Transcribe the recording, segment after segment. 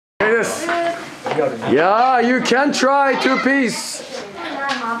です。Yeah, you can try two piece.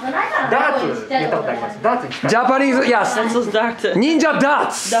 ダーツやったことあります。ダーツ。Japanese, yes. Ninja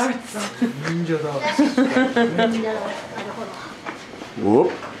darts.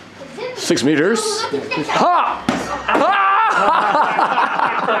 Whoop. 6 meters. Ha!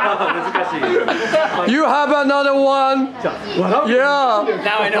 You have another one. Yeah.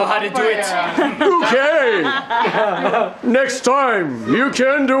 Now I know how to do it. Okay. Next time you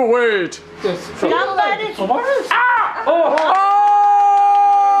can do it. Oh!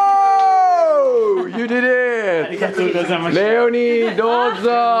 You did it. レオニーどうぞ。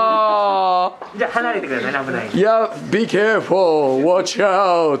じゃあ離れてくださいね、危ない。Yeah, be careful. Watch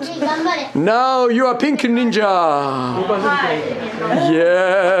out. Now you are pink ninja.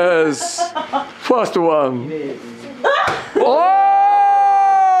 Yes. First one. Oh,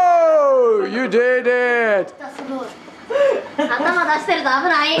 you did it. 頭出してると危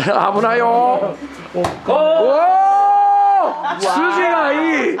ない。危ないよ。おお。筋がい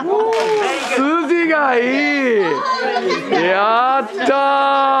い。筋がいい。やったー。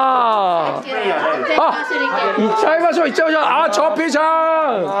あ、行っちゃいましょう、行っちゃいましょう。あ、チョッピーちゃ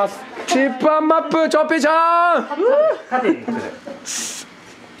ん。チップアンマップ、チョッピーちゃん。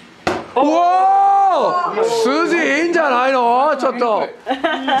おお、筋いいんじゃないの？ちょっと。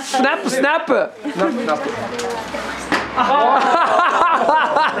スナップ、スナップ。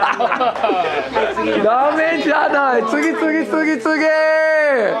ダメじゃない。次。じゃ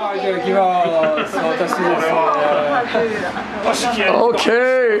あ行きます。私ですね。オッケー。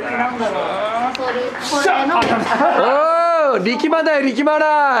おお、力ま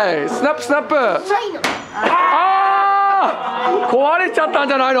ない。スナップ。ああ、壊れちゃったん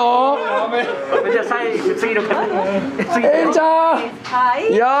じゃないの？じゃあ次の方。エンちゃん。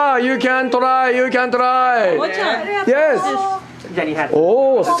Yeah, you can try. Yes. じゃあ2発。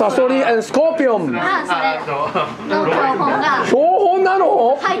おお、サソリ and スコーピオン。あ、それの標本が標本な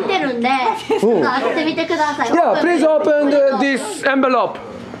の？入ってるんで、ちょっと開けてみてください。Yeah, please open this envelope.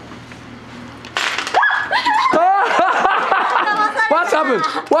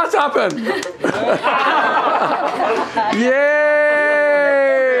 What's happened? Yay!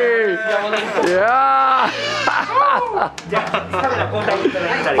 Yeah!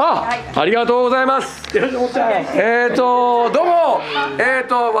 ありがとうございます。どうも、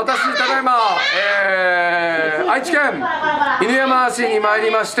私ただいま、愛知県犬山市に参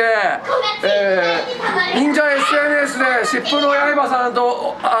りまして、忍者 SNS で疾風の刃さんを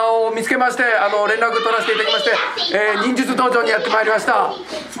見つけまして、連絡取らせていただきまして、忍術道場にやってまいりました。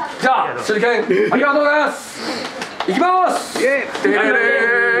じゃあ手裏剣ありがとうございます。いきます。頑張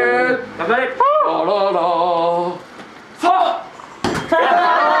れ。あらら。さあ。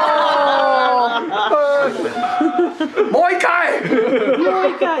もう一回。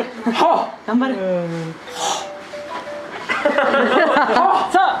は。頑張れ。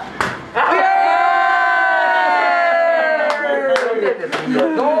さあ。どう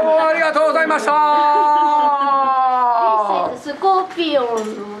もありがとうございました。スコーピオン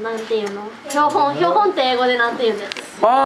のなんていうの？標本って英語でなんていうんですか？